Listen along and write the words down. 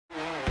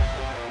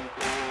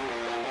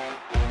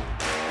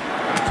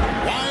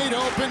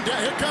And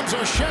here comes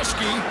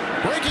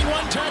Olszewski, breaking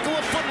one tackle,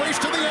 a foot race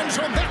to the end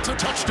zone. That's a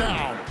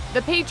touchdown.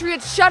 The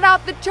Patriots shut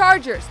out the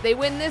Chargers. They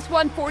win this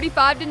one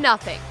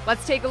 45-0.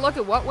 Let's take a look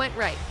at what went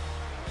right.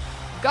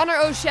 Gunnar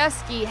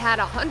Olszewski had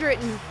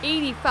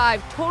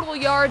 185 total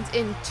yards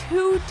in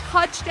 2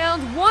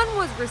 touchdowns. One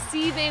was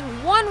receiving,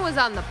 one was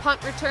on the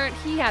punt return.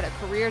 He had a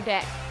career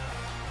day.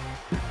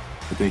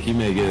 I think he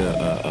may get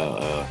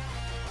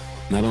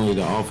not only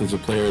the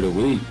offensive player of the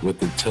week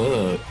with the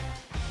tug,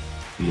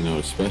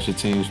 special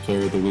teams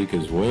player of the week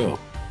as well.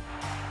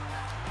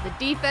 The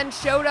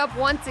defense showed up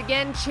once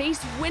again.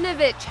 Chase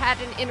Winovich had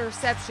an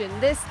interception.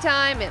 This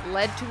time it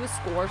led to a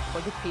score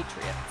for the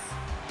Patriots.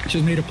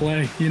 Just made a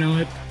play,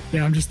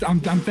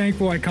 I'm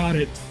thankful I caught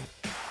it.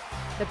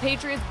 The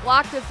Patriots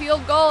blocked a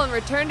field goal and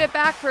returned it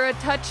back for a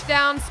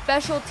touchdown.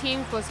 Special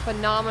teams was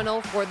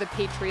phenomenal for the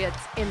Patriots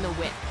in the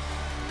win.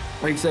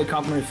 Like you said,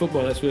 complimentary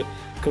football, that's what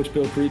Coach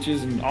Bill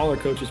preaches and all our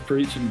coaches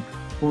preach. And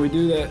when we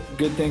do that,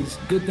 good things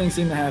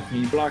seem to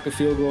happen. You block a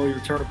field goal, you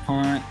return a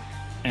punt,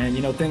 and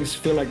things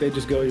feel like they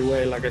just go your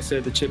way. Like I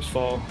said, the chips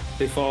fall.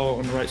 They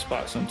fall in the right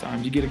spot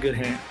sometimes. You get a good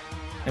hand.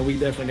 And we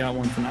definitely got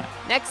one tonight.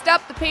 Next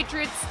up, the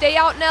Patriots stay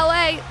out in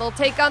LA. They'll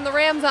take on the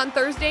Rams on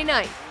Thursday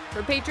night.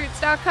 For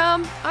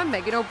Patriots.com, I'm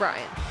Megan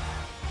O'Brien.